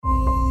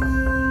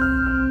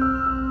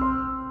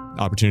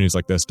opportunities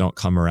like this don't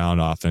come around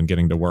often,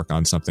 getting to work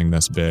on something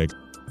this big.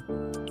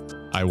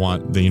 I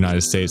want the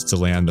United States to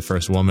land the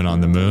first woman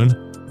on the moon.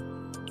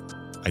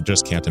 I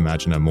just can't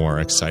imagine a more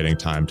exciting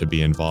time to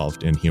be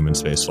involved in human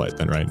spaceflight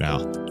than right now.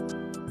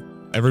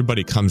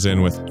 Everybody comes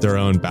in with their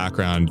own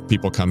background.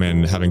 People come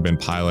in having been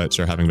pilots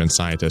or having been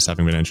scientists,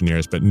 having been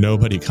engineers, but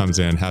nobody comes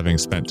in having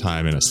spent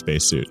time in a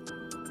spacesuit.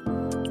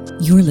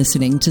 You're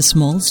listening to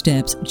Small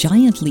Steps,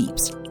 Giant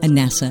Leaps, a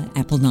NASA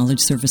Apple Knowledge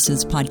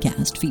Services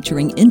podcast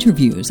featuring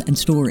interviews and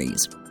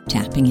stories,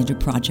 tapping into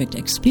project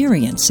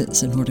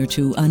experiences in order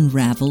to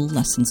unravel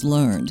lessons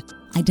learned,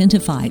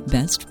 identify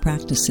best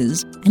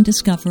practices, and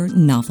discover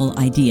novel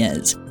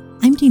ideas.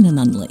 I'm Dina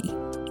Nunley.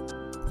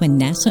 When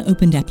NASA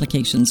opened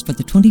applications for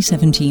the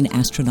 2017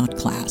 astronaut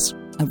class,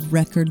 a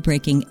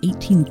record-breaking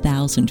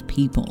 18,000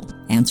 people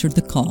answered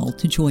the call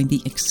to join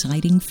the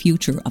exciting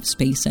future of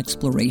space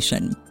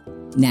exploration.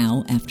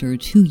 Now, after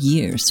 2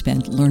 years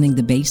spent learning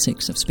the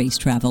basics of space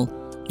travel,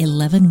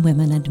 11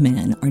 women and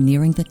men are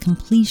nearing the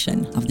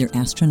completion of their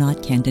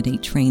astronaut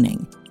candidate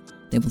training.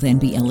 They will then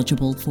be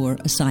eligible for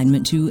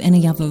assignment to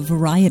any of a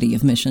variety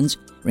of missions,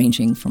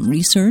 ranging from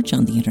research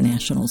on the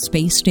International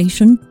Space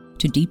Station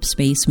to deep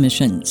space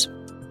missions.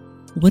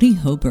 Woody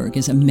Hoberg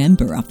is a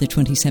member of the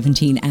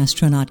 2017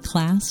 astronaut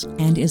class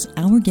and is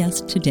our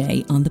guest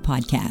today on the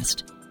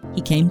podcast.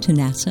 He came to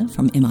NASA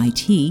from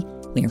MIT,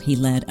 where he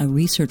led a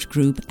research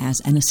group as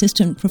an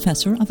assistant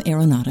professor of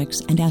aeronautics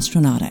and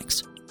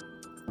astronautics.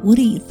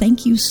 Woody,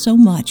 thank you so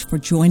much for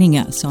joining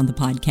us on the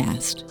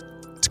podcast.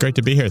 It's great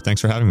to be here.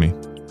 Thanks for having me.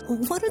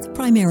 What are the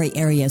primary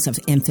areas of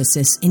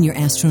emphasis in your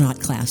astronaut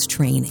class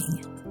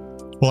training?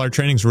 Well, our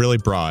training's really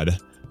broad.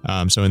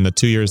 So in the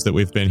 2 years that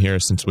we've been here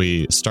since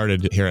we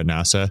started here at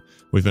NASA,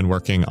 we've been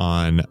working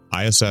on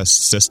ISS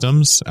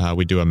systems.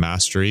 We do a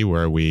mastery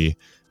where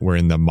we're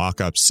in the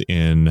mock-ups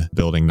in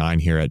Building 9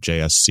 here at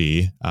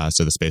JSC,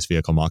 so the Space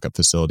Vehicle Mock-up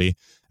Facility.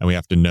 And we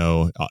have to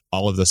know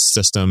all of the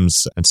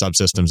systems and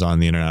subsystems on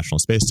the International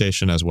Space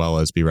Station, as well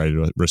as be ready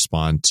to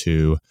respond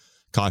to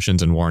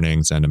cautions and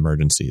warnings and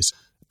emergencies.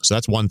 So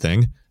that's one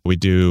thing. We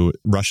do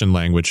Russian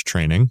language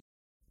training.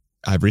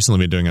 I've recently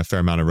been doing a fair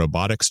amount of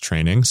robotics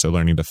training, so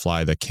learning to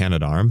fly the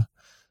Canadarm.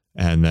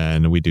 And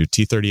then we do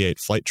T-38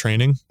 flight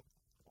training.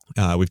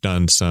 We've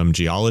done some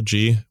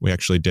geology. We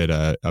actually did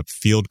a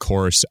field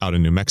course out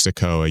in New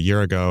Mexico a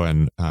year ago,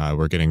 and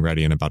we're getting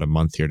ready in about a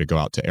month here to go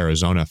out to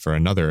Arizona for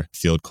another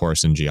field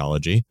course in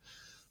geology.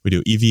 We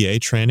do EVA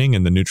training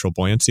in the Neutral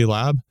Buoyancy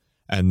Lab,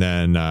 and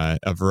then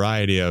a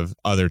variety of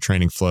other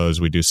training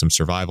flows. We do some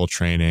survival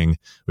training.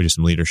 We do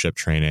some leadership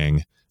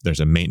training.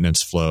 There's a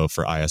maintenance flow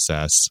for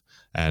ISS.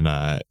 And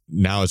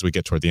now as we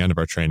get toward the end of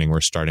our training,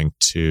 we're starting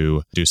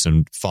to do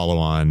some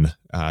follow-on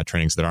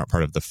trainings that aren't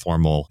part of the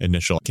formal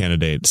initial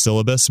candidate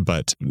syllabus.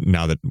 But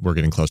now that we're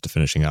getting close to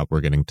finishing up,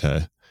 we're getting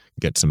to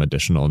get some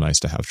additional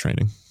nice-to-have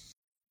training.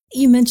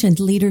 You mentioned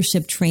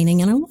leadership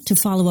training, and I want to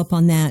follow up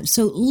on that.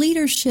 So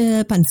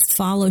leadership and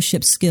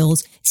fellowship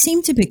skills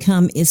seem to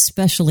become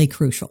especially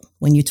crucial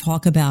when you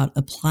talk about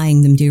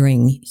applying them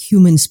during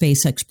human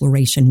space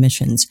exploration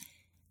missions.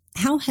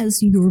 How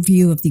has your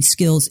view of these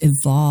skills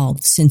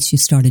evolved since you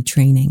started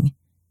training?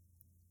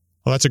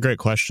 Well, that's a great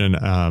question.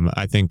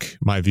 I think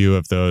my view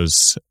of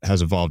those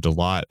has evolved a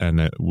lot, and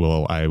it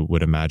will, I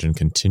would imagine,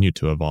 continue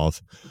to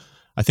evolve.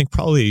 I think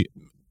probably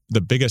the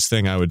biggest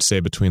thing I would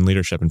say between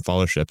leadership and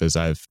fellowship is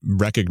I've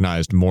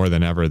recognized more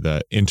than ever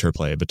the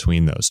interplay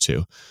between those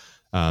two.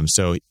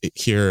 So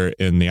here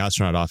in the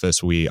astronaut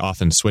office, we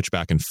often switch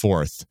back and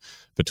forth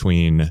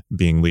between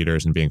being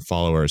leaders and being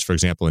followers, for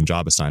example, in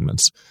job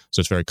assignments.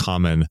 So it's very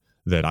common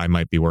that I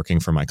might be working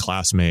for my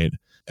classmate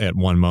at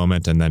one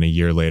moment, and then a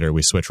year later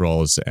we switch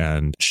roles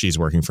and she's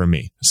working for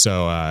me.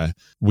 So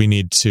we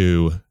need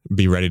to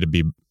be ready to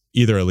be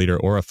either a leader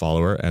or a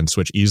follower and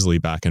switch easily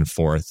back and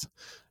forth.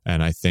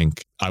 And I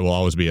think I will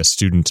always be a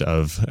student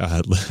of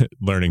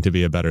learning to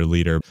be a better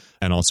leader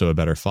and also a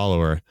better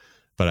follower.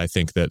 But I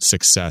think that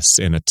success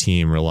in a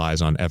team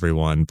relies on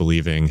everyone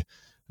believing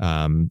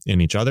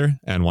in each other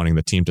and wanting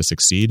the team to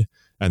succeed.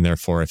 And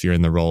therefore, if you're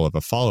in the role of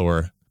a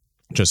follower,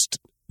 just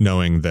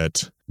knowing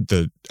that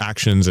the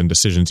actions and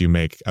decisions you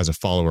make as a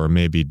follower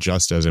may be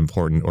just as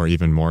important or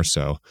even more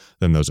so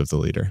than those of the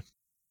leader.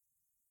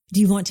 Do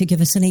you want to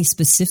give us any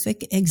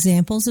specific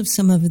examples of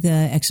some of the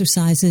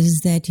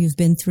exercises that you've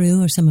been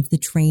through or some of the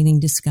training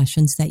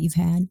discussions that you've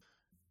had?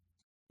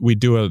 We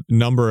do a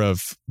number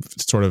of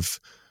sort of,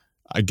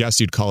 I guess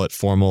you'd call it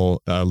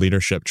formal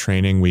leadership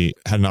training. We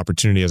had an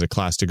opportunity as a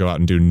class to go out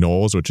and do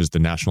NOLS, which is the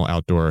National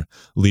Outdoor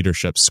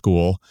Leadership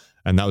School.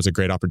 And that was a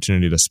great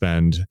opportunity to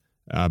spend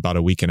about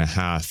a week and a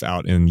half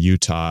out in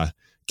Utah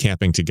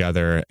camping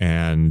together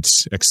and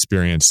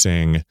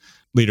experiencing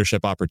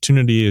leadership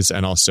opportunities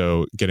and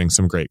also getting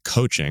some great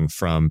coaching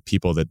from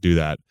people that do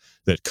that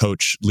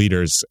coach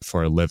leaders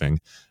for a living.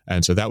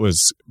 And so that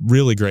was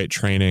really great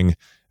training,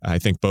 I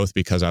think, both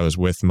because I was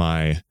with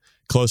my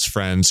close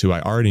friends who I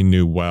already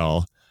knew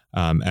well,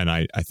 And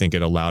I think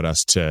it allowed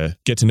us to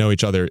get to know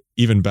each other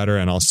even better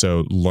and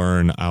also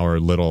learn our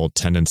little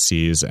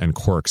tendencies and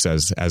quirks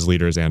as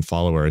leaders and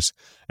followers.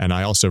 And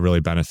I also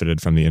really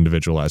benefited from the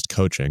individualized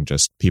coaching,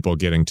 just people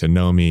getting to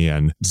know me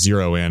and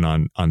zero in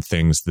on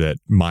things that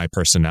my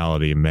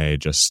personality may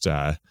just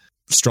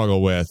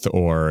struggle with,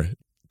 or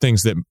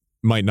things that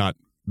might not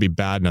be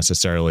bad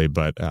necessarily,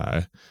 but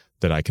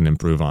that I can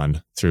improve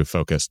on through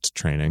focused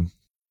training.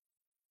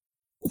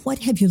 What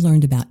have you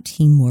learned about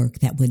teamwork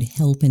that would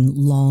help in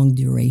long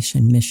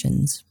duration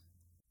missions?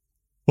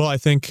 Well, I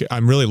think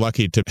I'm really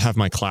lucky to have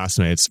my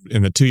classmates.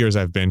 In the 2 years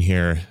I've been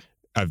here,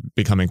 I've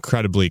become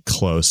incredibly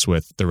close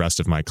with the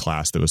rest of my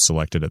class that was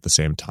selected at the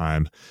same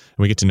time. And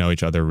we get to know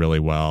each other really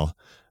well.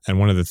 And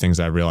one of the things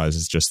I realize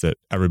is just that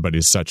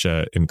everybody's such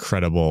an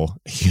incredible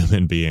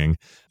human being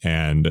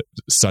and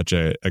such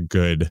a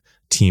good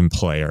team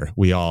player.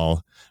 We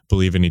all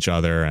believe in each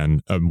other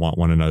and want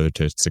one another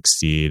to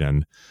succeed.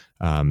 And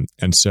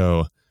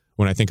so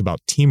when I think about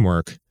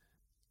teamwork,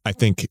 I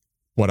think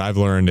what I've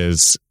learned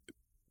is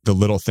the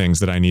little things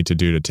that I need to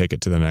do to take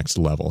it to the next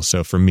level.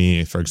 So for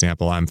me, for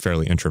example, I'm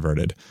fairly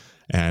introverted.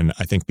 And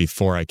I think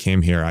before I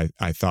came here,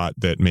 I thought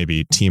that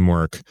maybe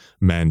teamwork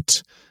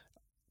meant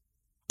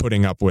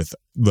putting up with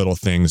little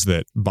things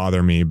that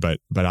bother me, but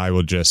I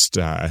will just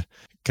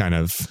kind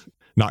of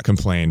not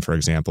complain, for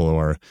example,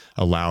 or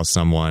allow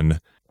someone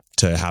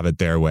to have it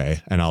their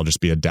way, and I'll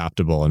just be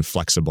adaptable and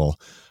flexible.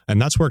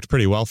 And that's worked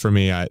pretty well for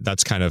me.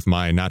 That's kind of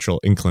my natural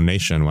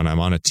inclination when I'm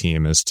on a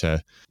team, is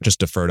to just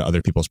defer to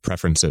other people's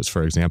preferences,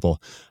 for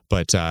example.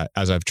 But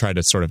as I've tried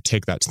to sort of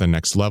take that to the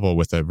next level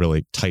with a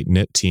really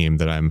tight-knit team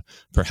that I'm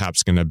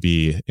perhaps going to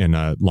be in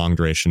a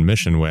long-duration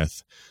mission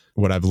with,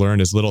 what I've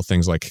learned is little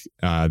things like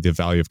the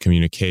value of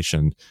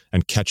communication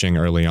and catching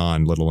early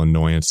on little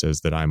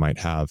annoyances that I might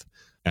have,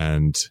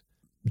 and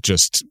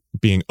just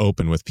being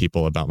open with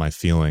people about my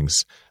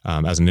feelings.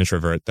 As an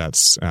introvert,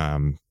 that's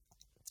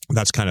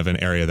kind of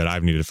an area that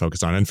I've needed to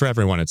focus on. And for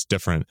everyone, it's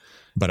different.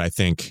 But I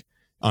think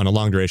on a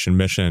long duration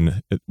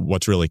mission,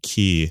 what's really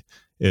key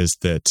is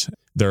that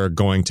there are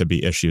going to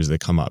be issues that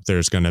come up.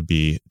 There's going to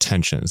be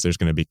tensions. There's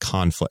going to be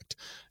conflict.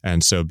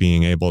 And so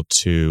being able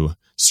to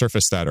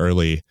surface that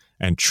early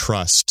and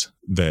trust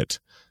that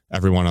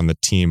everyone on the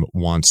team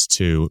wants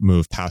to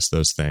move past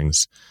those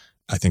things,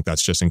 I think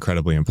that's just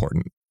incredibly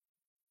important.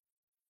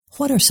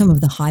 What are some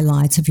of the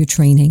highlights of your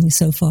training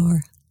so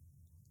far?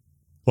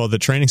 Well, the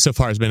training so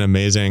far has been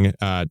amazing.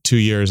 2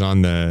 years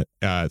on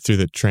through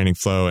the training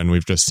flow, and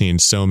we've just seen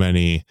so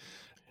many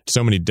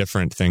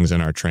different things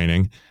in our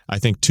training. I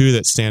think two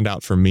that stand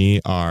out for me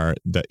are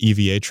the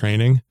EVA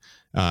training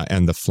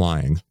and the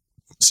flying.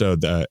 So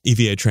the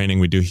EVA training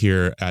we do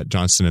here at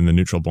Johnston in the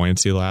Neutral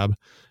Buoyancy Lab,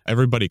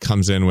 everybody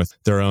comes in with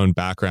their own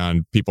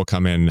background. People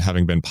come in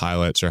having been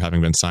pilots or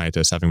having been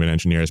scientists, having been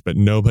engineers, but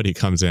nobody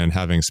comes in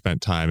having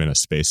spent time in a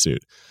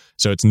spacesuit.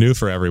 So it's new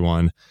for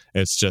everyone.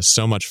 It's just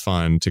so much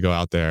fun to go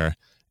out there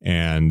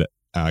and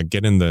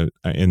get in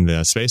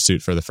the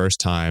spacesuit for the first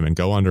time and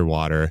go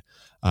underwater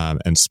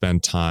and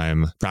spend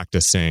time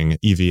practicing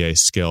EVA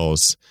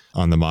skills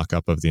on the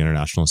mock-up of the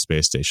International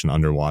Space Station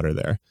underwater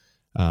there.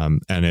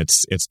 And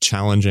it's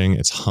challenging,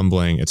 it's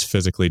humbling, it's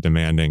physically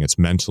demanding, it's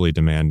mentally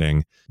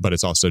demanding, but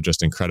it's also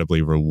just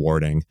incredibly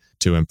rewarding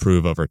to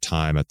improve over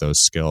time at those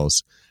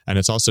skills. And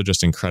it's also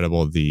just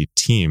incredible, the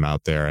team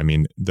out there. I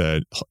mean,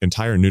 the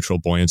entire Neutral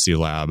Buoyancy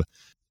Lab,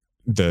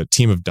 the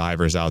team of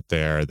divers out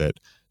there that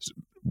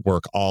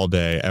work all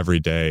day, every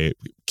day,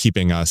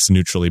 keeping us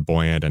neutrally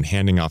buoyant and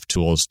handing off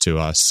tools to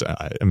us.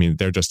 I mean,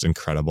 they're just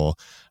incredible.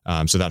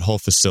 So that whole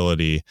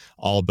facility,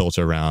 all built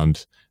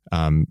around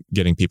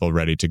getting people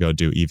ready to go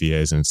do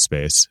EVAs in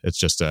space. It's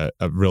just a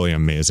really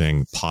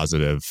amazing,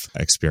 positive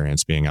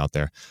experience being out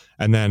there.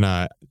 And then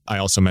I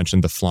also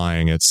mentioned the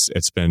flying.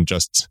 It's been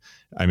just,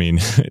 I mean,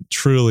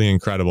 truly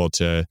incredible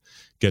to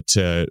get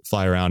to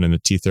fly around in a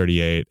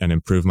T-38 and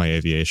improve my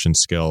aviation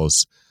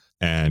skills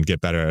and get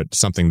better at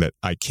something that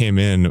I came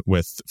in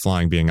with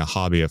flying being a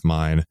hobby of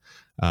mine.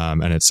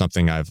 And it's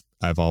something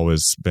I've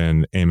always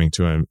been aiming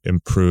to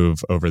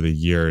improve over the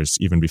years,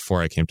 even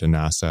before I came to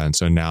NASA. And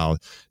so now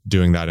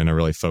doing that in a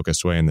really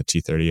focused way in the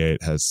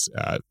T-38 has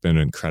been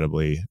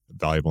incredibly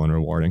valuable and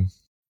rewarding.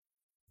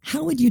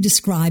 How would you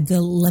describe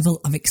the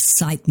level of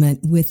excitement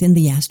within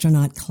the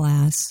astronaut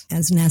class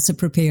as NASA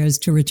prepares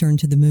to return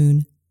to the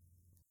moon?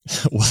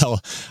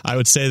 Well, I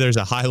would say there's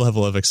a high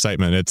level of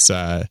excitement.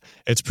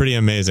 It's pretty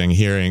amazing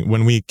hearing.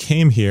 When we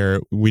came here,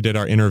 we did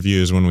our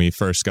interviews when we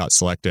first got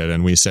selected,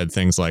 and we said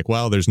things like,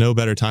 well, there's no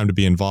better time to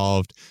be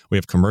involved. We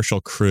have commercial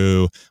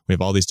crew. We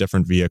have all these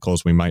different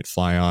vehicles we might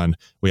fly on.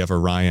 We have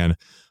Orion.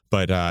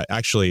 But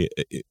actually,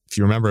 if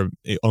you remember,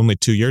 only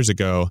 2 years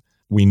ago,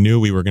 we knew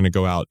we were going to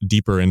go out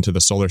deeper into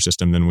the solar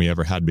system than we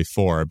ever had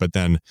before. But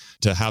then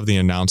to have the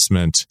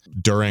announcement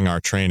during our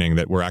training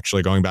that we're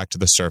actually going back to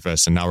the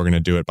surface and now we're going to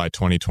do it by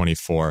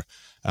 2024,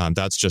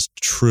 that's just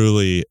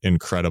truly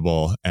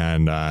incredible.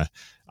 And I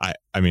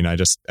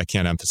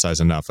can't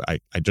emphasize enough. I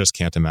just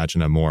can't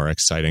imagine a more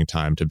exciting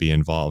time to be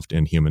involved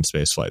in human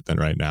spaceflight than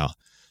right now.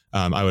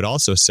 I would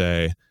also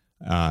say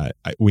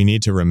we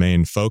need to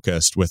remain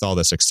focused with all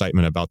this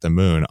excitement about the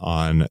moon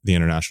on the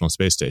International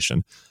Space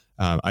Station.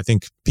 I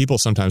think people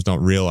sometimes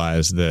don't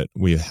realize that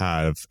we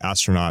have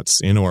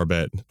astronauts in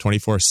orbit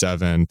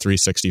 24/7,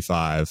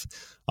 365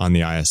 on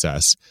the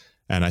ISS.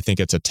 And I think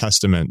it's a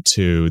testament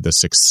to the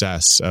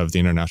success of the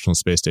International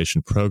Space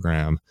Station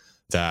program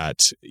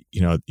that,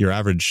 your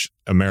average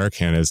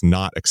American is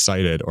not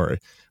excited or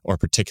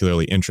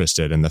particularly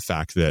interested in the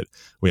fact that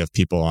we have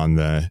people on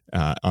the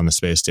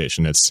space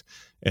station. It's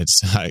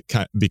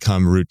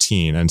become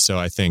routine. And so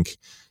I think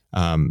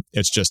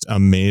it's just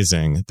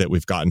amazing that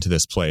we've gotten to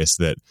this place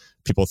that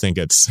people think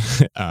it's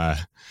a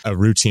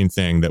routine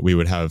thing that we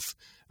would have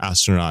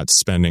astronauts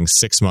spending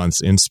 6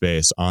 months in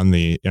space on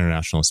the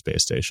International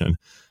Space Station.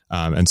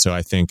 And so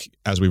I think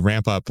as we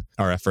ramp up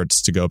our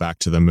efforts to go back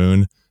to the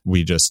moon,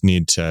 we just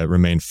need to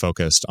remain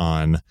focused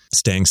on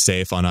staying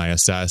safe on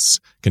ISS,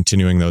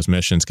 continuing those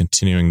missions,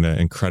 continuing the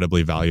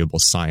incredibly valuable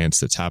science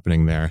that's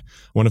happening there.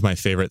 One of my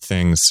favorite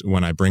things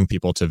when I bring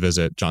people to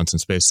visit Johnson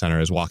Space Center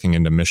is walking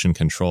into mission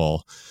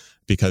control,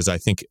 because I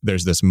think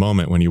there's this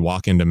moment when you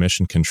walk into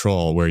mission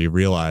control where you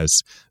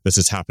realize this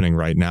is happening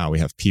right now. We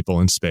have people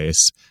in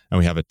space and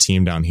we have a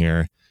team down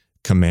here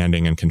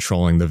commanding and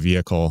controlling the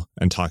vehicle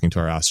and talking to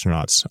our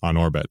astronauts on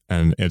orbit.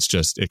 And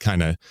it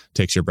kind of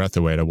takes your breath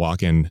away to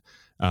walk into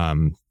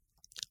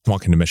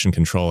mission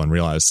control and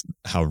realize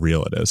how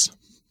real it is.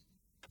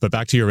 But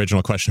back to your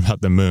original question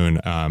about the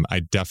moon, I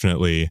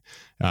definitely,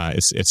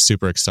 it's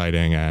super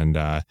exciting. And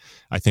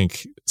I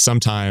think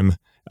sometime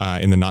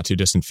in the not too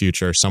distant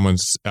future,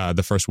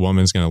 the first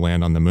woman's going to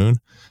land on the moon.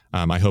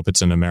 I hope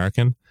it's an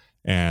American,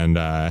 and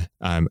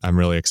I'm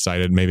really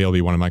excited. Maybe it'll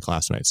be one of my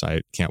classmates. I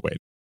can't wait.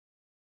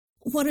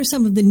 What are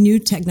some of the new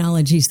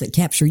technologies that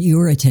capture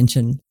your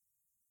attention?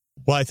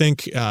 Well, I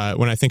think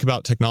when I think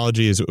about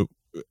technologies,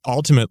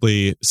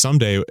 ultimately,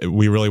 someday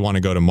we really want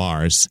to go to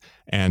Mars.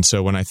 And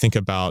so when I think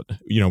about,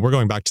 we're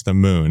going back to the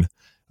moon,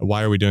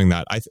 why are we doing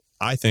that?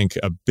 I think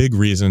a big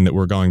reason that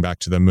we're going back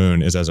to the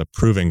moon is as a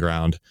proving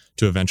ground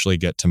to eventually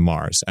get to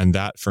Mars. And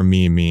that for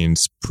me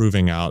means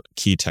proving out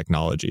key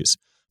technologies.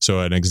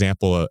 So an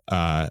example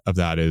of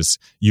that is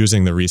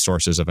using the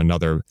resources of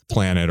another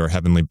planet or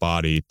heavenly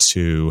body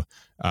to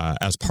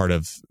as part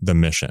of the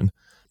mission.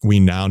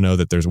 We now know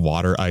that there's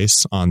water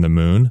ice on the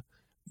moon.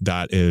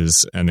 That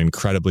is an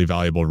incredibly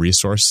valuable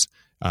resource.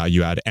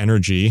 You add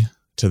energy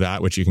to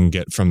that, which you can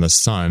get from the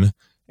sun,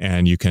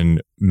 and you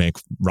can make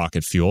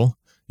rocket fuel.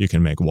 You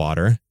can make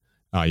water.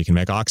 You can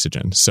make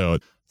oxygen. So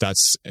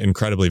that's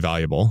incredibly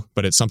valuable,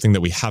 but it's something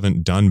that we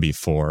haven't done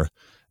before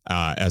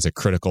as a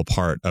critical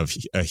part of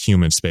a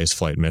human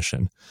spaceflight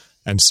mission.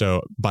 And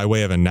so by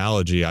way of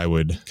analogy, I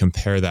would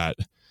compare that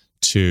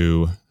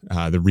to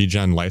the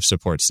regen life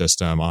support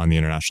system on the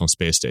International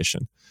Space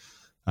Station.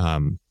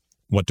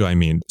 What do I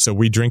mean? So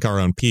we drink our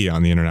own pee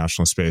on the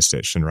International Space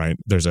Station, right?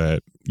 There's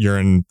a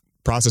urine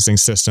processing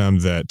system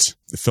that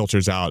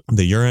filters out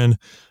the urine,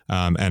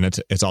 and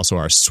it's also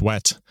our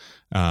sweat.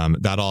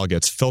 That all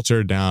gets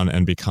filtered down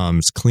and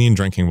becomes clean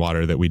drinking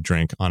water that we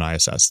drink on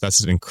ISS.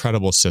 That's an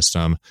incredible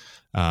system.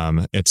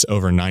 It's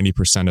over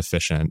 90%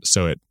 efficient,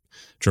 so it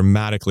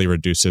dramatically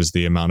reduces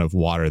the amount of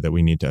water that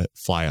we need to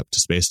fly up to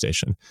space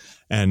station.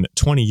 And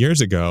 20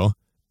 years ago,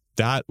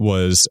 that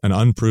was an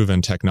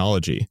unproven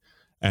technology,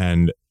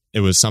 and it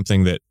was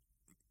something that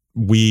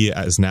we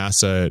as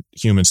NASA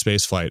human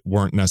spaceflight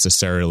weren't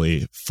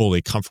necessarily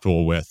fully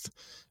comfortable with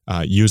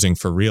using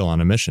for real on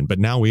a mission. But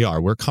now we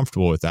are. We're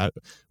comfortable with that.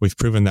 We've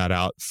proven that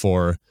out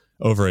for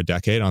over a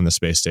decade on the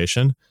space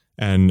station,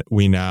 and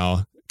we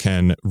now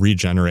can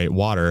regenerate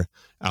water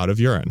out of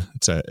urine.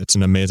 It's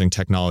an amazing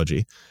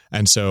technology.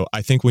 And so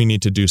I think we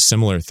need to do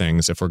similar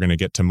things if we're going to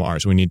get to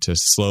Mars. We need to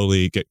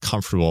slowly get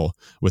comfortable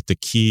with the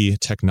key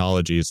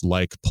technologies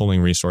like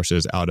pulling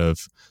resources out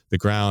of the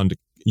ground,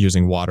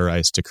 using water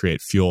ice to create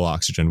fuel,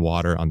 oxygen,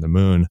 water on the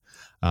moon.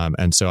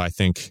 And so I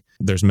think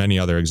there's many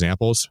other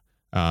examples,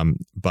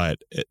 but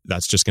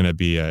that's just going to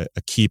be a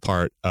key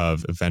part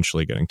of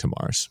eventually getting to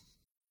Mars.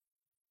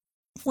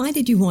 Why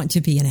did you want to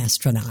be an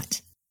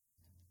astronaut?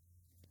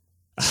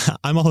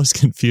 I'm always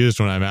confused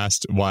when I'm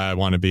asked why I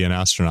want to be an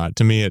astronaut.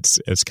 To me,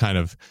 it's kind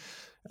of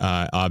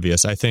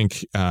obvious. I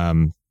think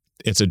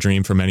it's a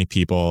dream for many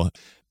people.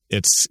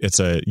 It's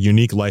a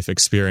unique life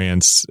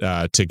experience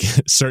to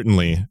get,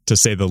 certainly, to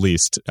say the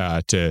least,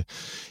 to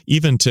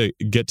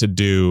get to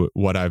do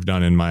what I've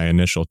done in my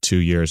initial 2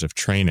 years of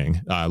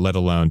training, let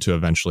alone to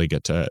eventually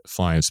get to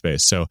fly in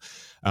space. So,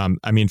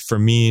 I mean, for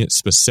me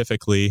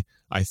specifically,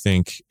 I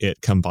think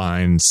it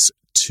combines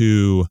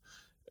two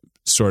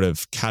sort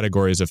of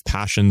categories of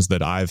passions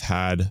that I've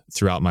had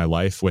throughout my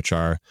life, which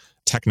are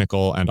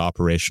technical and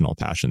operational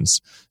passions.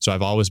 So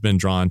I've always been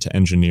drawn to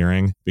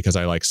engineering because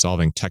I like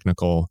solving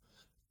technical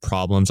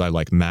problems. I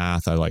like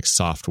math. I like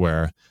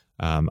software.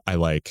 I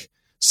like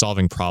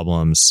solving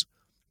problems.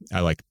 I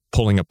like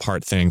pulling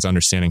apart things,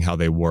 understanding how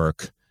they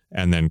work,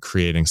 and then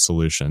creating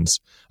solutions.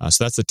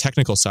 So that's the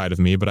technical side of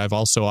me, but I've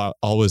also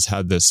always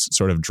had this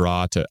sort of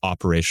draw to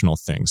operational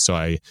things. So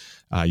I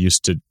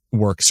used to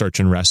work search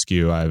and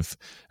rescue. I've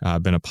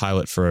been a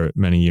pilot for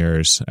many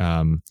years.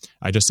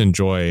 I just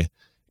enjoy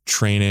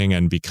training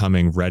and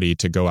becoming ready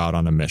to go out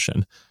on a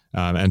mission.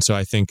 And so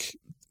I think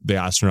the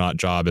astronaut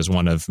job is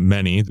one of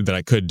many that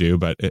I could do,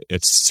 but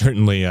it's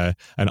certainly an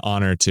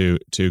honor to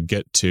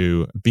get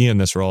to be in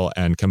this role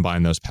and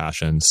combine those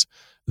passions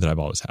that I've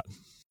always had.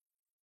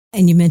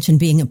 And you mentioned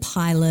being a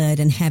pilot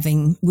and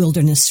having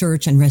wilderness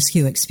search and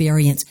rescue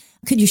experience.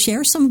 Could you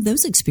share some of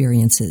those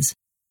experiences?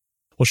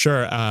 Well,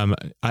 sure.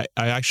 I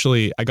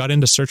got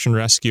into search and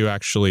rescue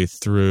actually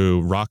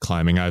through rock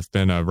climbing. I've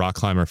been a rock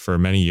climber for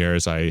many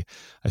years. I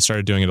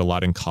started doing it a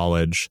lot in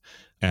college,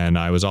 and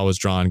I was always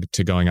drawn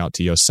to going out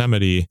to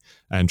Yosemite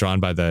and drawn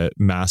by the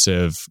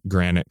massive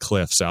granite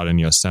cliffs out in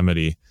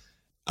Yosemite.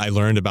 I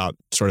learned about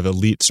sort of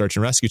elite search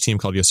and rescue team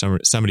called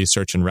Yosemite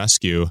Search and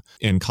Rescue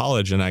in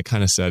college, and I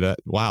kind of said,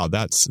 wow,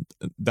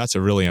 that's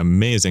a really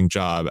amazing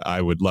job.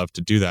 I would love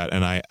to do that.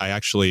 And I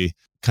actually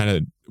kind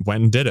of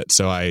went and did it.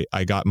 So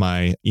I got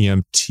my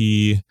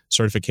EMT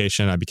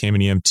certification. I became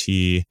an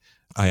EMT.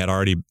 I had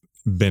already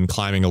been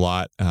climbing a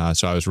lot,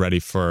 so I was ready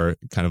for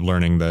kind of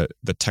learning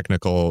the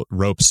technical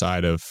rope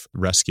side of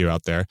rescue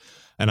out there.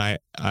 And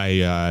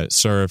I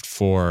served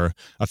for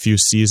a few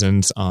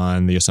seasons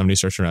on the Yosemite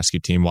Search and Rescue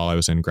team while I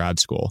was in grad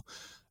school.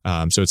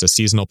 So it's a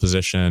seasonal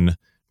position.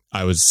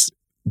 I was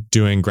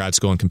doing grad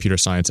school in computer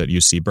science at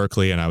UC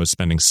Berkeley, and I was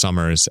spending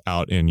summers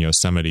out in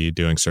Yosemite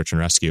doing search and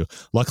rescue.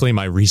 Luckily,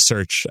 my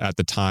research at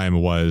the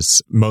time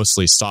was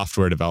mostly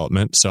software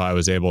development, so I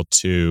was able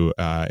to,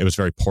 it was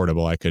very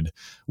portable. I could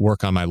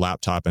work on my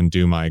laptop and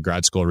do my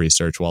grad school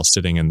research while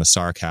sitting in the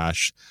SAR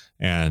cache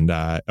and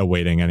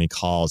awaiting any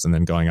calls and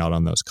then going out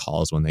on those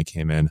calls when they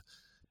came in.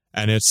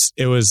 And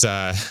it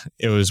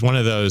was one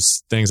of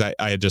those things I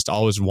had just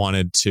always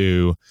wanted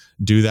to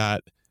do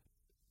that.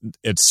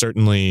 It's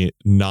certainly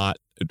not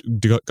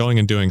going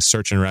and doing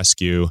search and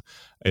rescue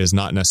is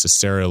not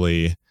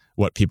necessarily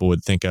what people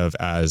would think of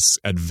as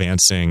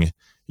advancing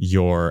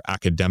your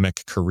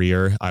academic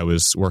career. I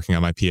was working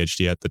on my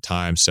PhD at the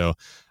time. So, I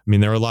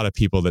mean, there were a lot of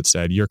people that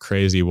said, "You're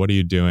crazy. What are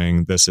you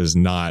doing? This is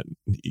not,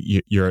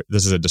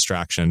 this is a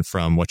distraction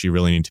from what you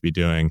really need to be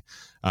doing."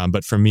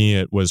 But for me,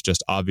 it was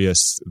just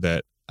obvious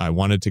that I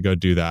wanted to go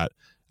do that,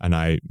 and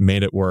I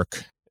made it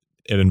work.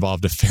 It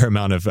involved a fair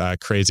amount of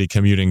crazy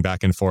commuting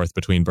back and forth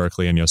between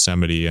Berkeley and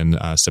Yosemite in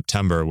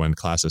September when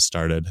classes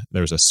started.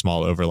 There was a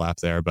small overlap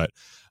there, but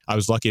I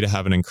was lucky to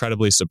have an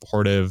incredibly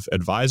supportive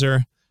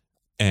advisor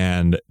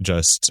and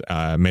just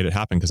made it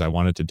happen because I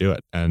wanted to do it.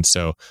 And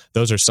so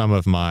those are some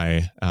of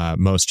my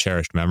most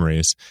cherished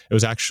memories. It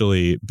was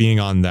actually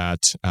being on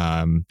that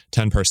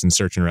 10-person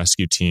search and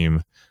rescue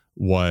team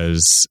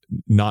was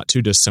not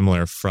too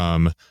dissimilar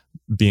from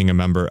being a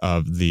member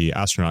of the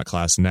astronaut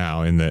class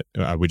now, in that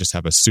we just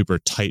have a super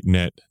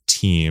tight-knit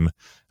team,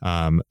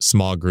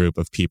 small group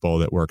of people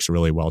that works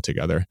really well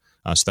together.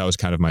 So that was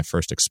kind of my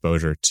first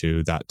exposure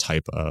to that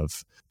type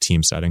of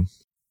team setting.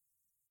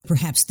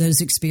 Perhaps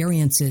those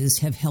experiences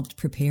have helped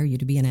prepare you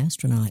to be an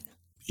astronaut.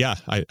 Yeah,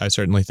 I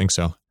certainly think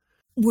so.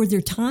 Were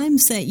there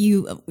times that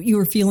you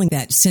were feeling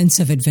that sense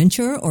of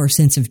adventure or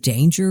sense of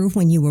danger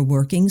when you were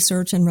working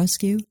search and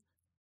rescue?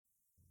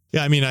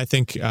 Yeah, I mean, I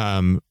think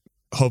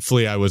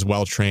hopefully I was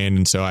well trained,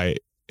 and so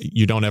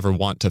you don't ever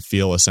want to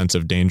feel a sense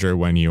of danger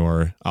when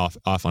you're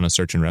off on a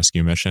search and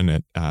rescue mission.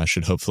 It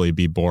should hopefully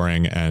be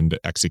boring and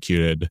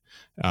executed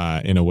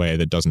in a way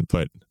that doesn't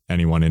put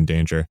anyone in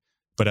danger.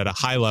 But at a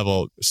high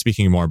level,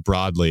 speaking more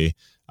broadly,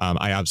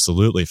 I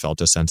absolutely felt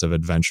a sense of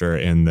adventure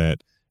in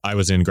that I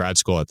was in grad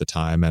school at the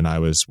time and I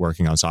was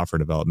working on software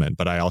development,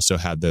 but I also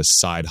had this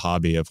side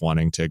hobby of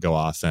wanting to go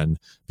off and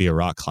be a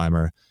rock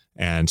climber.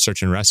 And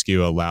search and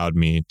rescue allowed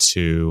me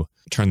to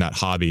turn that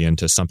hobby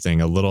into something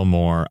a little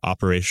more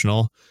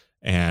operational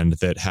and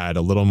that had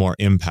a little more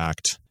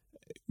impact,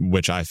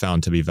 which I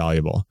found to be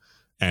valuable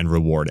and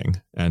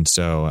rewarding. And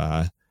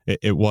so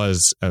it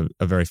was a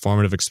very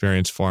formative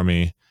experience for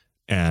me.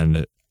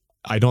 And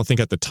I don't think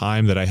at the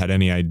time that I had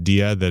any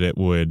idea that it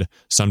would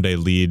someday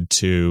lead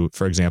to,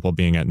 for example,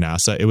 being at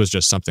NASA. It was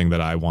just something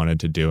that I wanted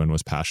to do and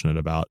was passionate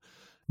about.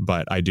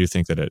 But I do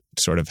think that it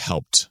sort of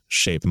helped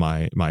shape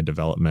my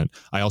development.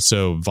 I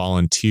also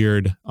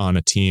volunteered on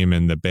a team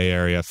in the Bay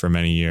Area for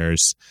many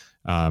years,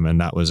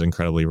 and that was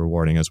incredibly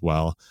rewarding as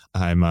well.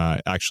 I'm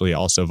actually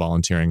also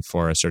volunteering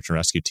for a search and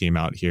rescue team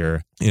out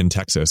here in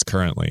Texas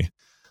currently.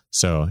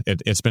 So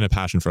it's been a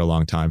passion for a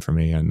long time for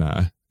me, and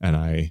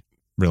I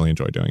really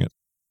enjoy doing it.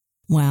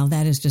 Wow,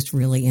 that is just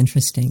really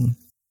interesting.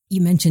 You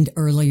mentioned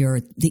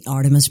earlier the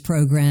Artemis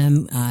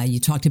program.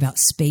 You talked about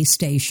space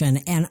station.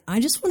 And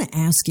I just want to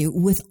ask you,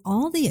 with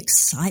all the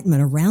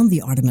excitement around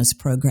the Artemis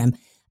program,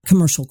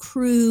 commercial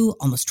crew,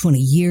 almost 20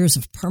 years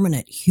of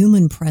permanent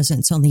human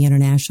presence on the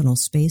International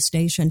Space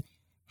Station,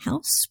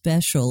 how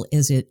special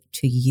is it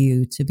to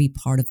you to be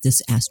part of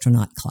this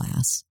astronaut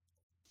class?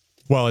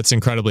 Well, it's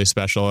incredibly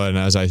special. And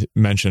as I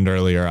mentioned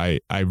earlier,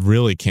 I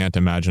really can't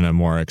imagine a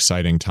more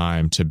exciting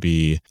time to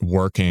be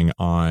working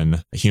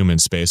on human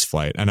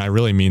spaceflight. And I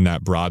really mean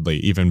that broadly,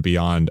 even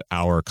beyond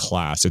our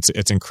class.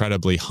 It's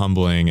incredibly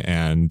humbling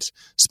and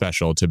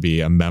special to be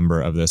a member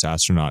of this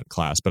astronaut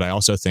class. But I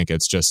also think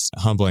it's just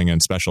humbling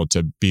and special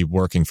to be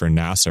working for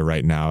NASA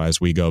right now as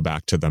we go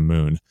back to the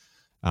moon.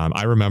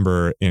 I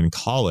remember in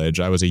college,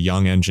 I was a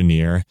young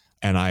engineer,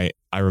 and I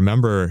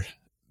remember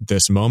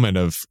this moment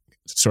of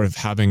sort of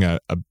having a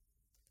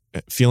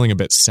feeling a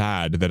bit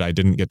sad that I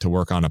didn't get to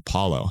work on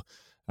Apollo.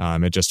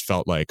 It just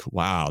felt like,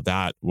 wow,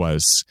 that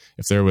was,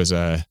 if there was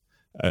a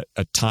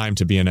time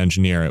to be an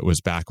engineer, it was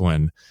back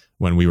when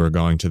we were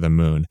going to the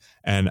moon.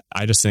 And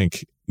I just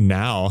think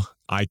now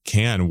I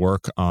can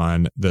work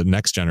on the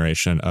next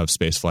generation of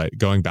spaceflight,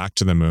 going back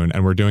to the moon,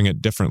 and we're doing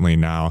it differently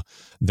now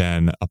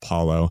than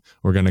Apollo.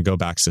 We're going to go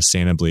back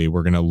sustainably.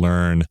 We're going to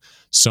learn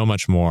so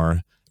much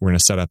more. We're going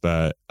to set up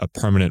a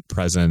permanent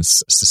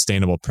presence,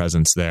 sustainable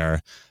presence there,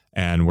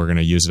 and we're going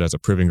to use it as a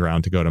proving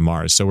ground to go to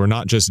Mars. So we're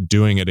not just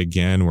doing it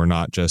again. We're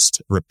not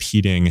just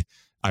repeating.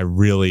 I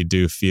really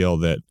do feel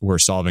that we're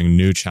solving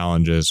new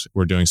challenges.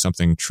 We're doing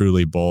something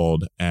truly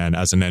bold. And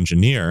as an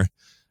engineer,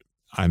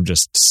 I'm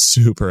just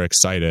super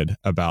excited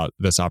about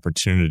this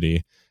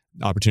opportunity.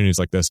 Opportunities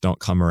like this don't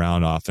come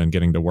around often,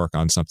 getting to work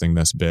on something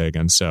this big.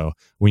 And so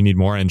we need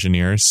more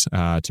engineers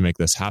to make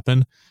this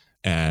happen.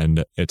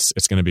 And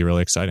it's going to be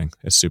really exciting.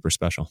 It's super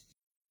special.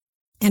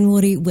 And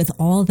Woody, with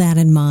all that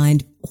in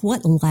mind,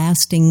 what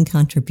lasting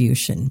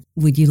contribution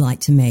would you like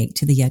to make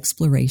to the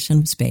exploration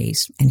of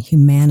space and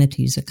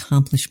humanity's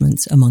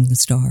accomplishments among the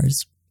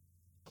stars?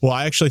 Well,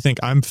 I actually think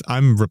I'm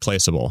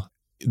replaceable.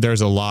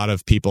 There's a lot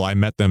of people, I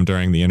met them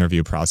during the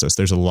interview process.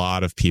 There's a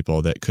lot of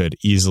people that could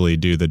easily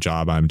do the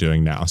job I'm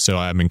doing now. So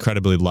I'm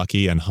incredibly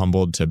lucky and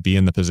humbled to be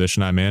in the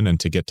position I'm in and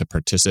to get to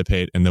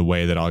participate in the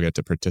way that I'll get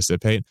to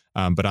participate.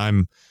 But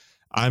I'm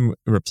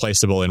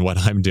replaceable in what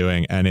I'm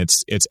doing, and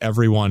it's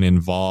everyone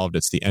involved.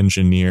 It's the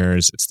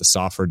engineers, it's the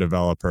software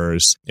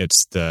developers,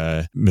 it's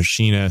the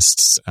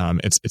machinists,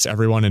 it's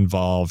everyone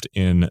involved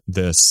in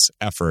this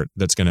effort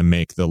that's going to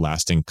make the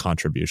lasting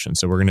contribution.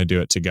 So we're going to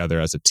do it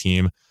together as a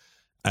team.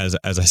 As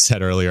I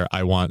said earlier,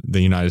 I want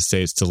the United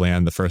States to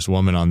land the first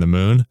woman on the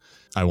moon.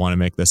 I want to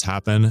make this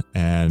happen,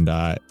 and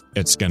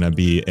it's going to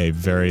be a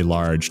very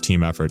large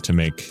team effort to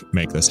make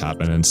this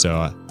happen. And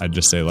so I'd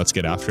just say, let's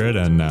get after it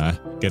and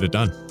get it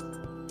done.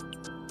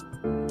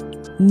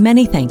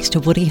 Many thanks to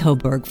Woody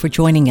Hoburg for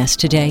joining us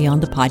today on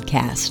the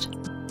podcast.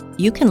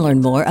 You can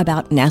learn more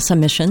about NASA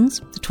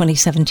missions, the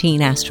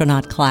 2017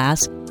 astronaut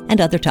class,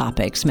 and other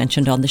topics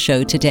mentioned on the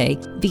show today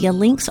via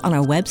links on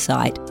our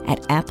website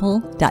at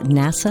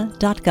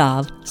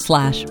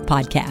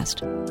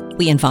apple.nasa.gov/podcast.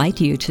 We invite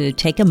you to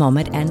take a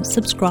moment and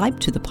subscribe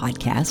to the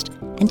podcast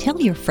and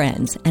tell your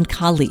friends and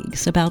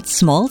colleagues about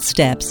small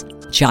steps,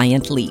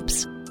 giant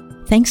leaps.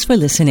 Thanks for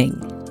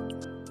listening.